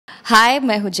हाय,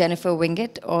 मैं हूँ Jennifer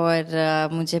Winget और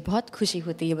मुझे बहुत खुशी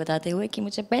होती है बताते हुए कि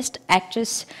मुझे बेस्ट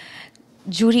एक्ट्रेस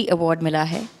जूरी अवार्ड मिला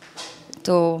है.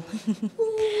 तो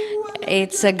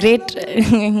it's a great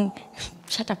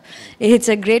shut up.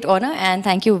 It's a great honor and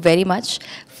thank you very much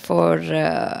for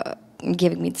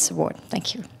giving me this award.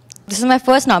 Thank you. This is my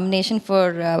first nomination for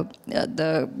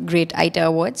the great ITA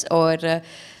Awards or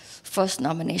first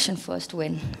nomination, first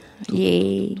win.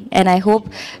 Yay. And I hope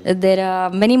there are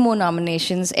many more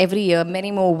nominations every year,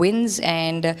 many more wins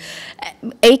and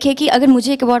एक है कि अगर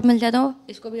मुझे एक award मिल जाता हो,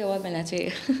 इसको भी अवार्ड मिलना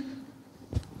चाहिए.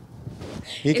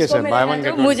 ठीक है sir, by one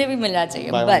get one. मुझे भी मिलना चाहिए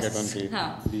बस.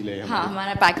 हाँ,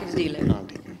 हमारा पैकेज डील है. हाँ,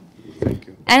 ठीक है. Thank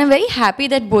you. And I'm very happy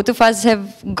that both of us have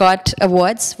got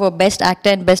awards for Best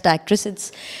Actor and Best Actress.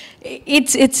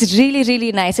 It's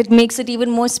really nice. It makes it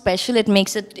even more special. It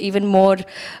makes it even more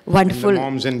wonderful. And the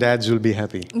moms and dads will be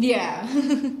happy. Yeah.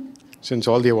 Since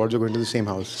all the awards are going to the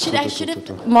same house. Should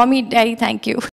I? Mommy, Daddy, thank you.